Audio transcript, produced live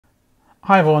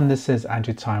Hi everyone, this is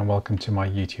Andrew Ty and welcome to my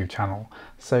YouTube channel.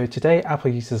 So today Apple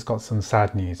users got some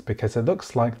sad news because it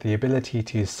looks like the ability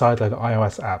to sideload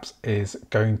iOS apps is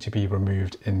going to be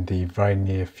removed in the very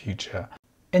near future.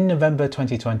 In November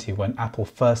 2020, when Apple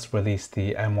first released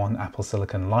the M1 Apple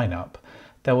Silicon lineup,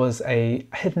 there was a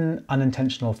hidden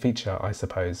unintentional feature, I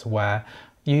suppose, where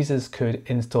users could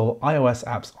install iOS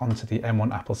apps onto the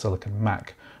M1 Apple Silicon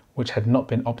Mac, which had not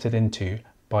been opted into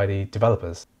by the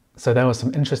developers. So there were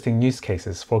some interesting use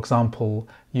cases. For example,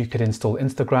 you could install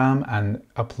Instagram and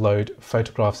upload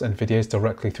photographs and videos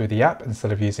directly through the app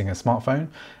instead of using a smartphone.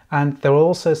 And there were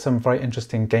also some very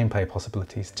interesting gameplay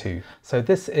possibilities too. So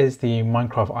this is the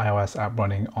Minecraft iOS app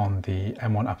running on the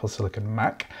M1 Apple Silicon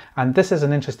Mac. And this is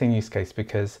an interesting use case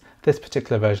because this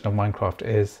particular version of Minecraft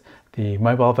is the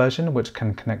mobile version, which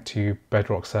can connect to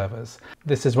Bedrock servers.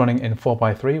 This is running in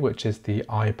 4:3, which is the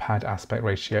iPad aspect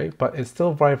ratio, but it's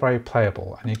still very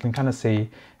playable. And you can kind of see,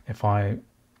 if I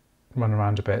run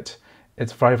around a bit,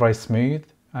 it's very smooth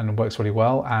and works really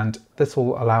well. And this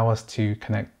will allow us to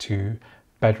connect to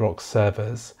Bedrock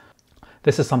servers.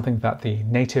 This is something that the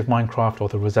native Minecraft or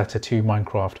the Rosetta 2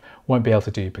 Minecraft won't be able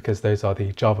to do because those are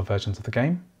the Java versions of the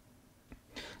game.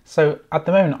 So at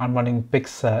the moment I'm running Big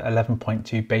Sur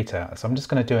 11.2 beta, so I'm just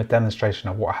going to do a demonstration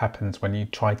of what happens when you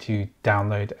try to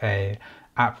download an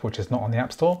app which is not on the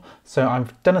App Store. So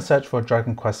I've done a search for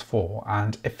Dragon Quest IV,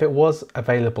 and if it was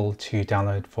available to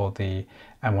download for the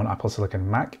M1 Apple Silicon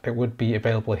Mac, it would be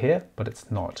available here, but it's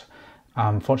not.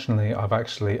 Fortunately, I've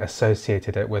actually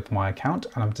associated it with my account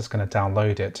and I'm just going to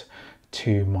download it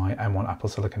to my M1 Apple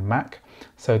Silicon Mac.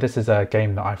 So this is a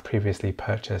game that I've previously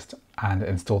purchased and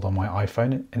installed on my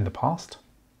iPhone in the past.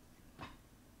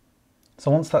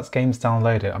 So once that game's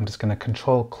downloaded, I'm just going to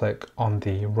control click on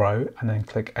the row and then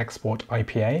click Export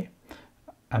IPA,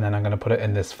 and then I'm going to put it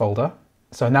in this folder.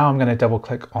 So now I'm going to double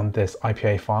click on this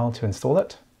IPA file to install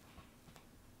it.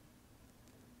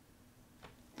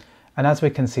 And as we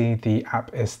can see, the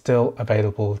app is still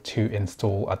available to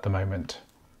install at the moment.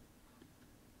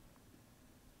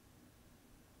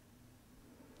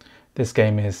 This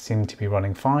game seemed to be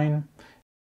running fine.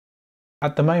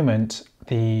 At the moment,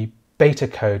 the beta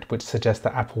code, which suggests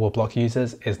that Apple will block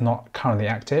users, is not currently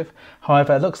active.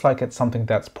 However, it looks like it's something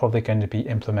that's probably going to be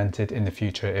implemented in the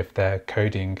future if they're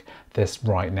coding this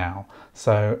right now.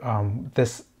 So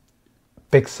this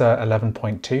Big Sur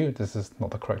 11.2, this is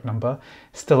not the correct number,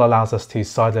 still allows us to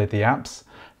sideload the apps,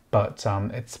 but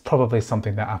it's probably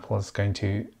something that Apple is going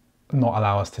to not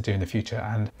allow us to do in the future.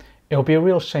 And it'll be a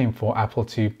real shame for Apple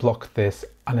to block this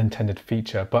unintended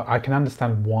feature, but I can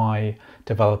understand why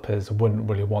developers wouldn't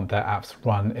really want their apps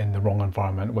run in the wrong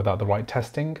environment without the right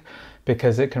testing,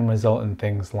 because it can result in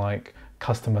things like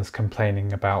customers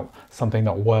complaining about something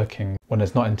not working when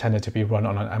it's not intended to be run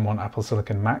on an M1 Apple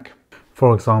Silicon Mac.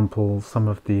 For example, some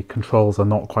of the controls are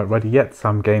not quite ready yet.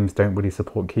 Some games don't really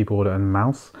support keyboard and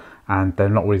mouse, and they're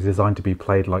not really designed to be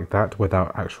played like that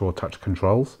without actual touch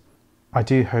controls. I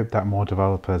do hope that more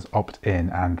developers opt in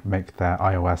and make their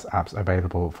iOS apps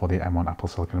available for the M1 Apple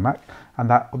Silicon Mac, and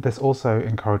that this also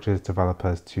encourages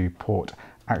developers to port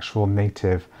actual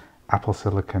native Apple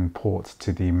Silicon ports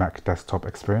to the Mac desktop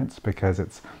experience, because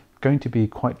it's going to be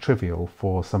quite trivial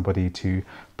for somebody to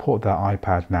port their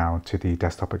iPad now to the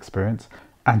desktop experience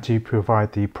and to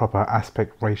provide the proper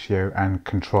aspect ratio and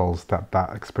controls that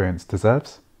that experience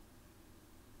deserves.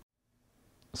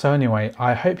 So anyway,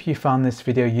 I hope you found this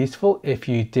video useful. If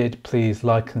you did, please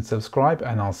like and subscribe,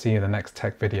 and I'll see you in the next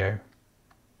tech video.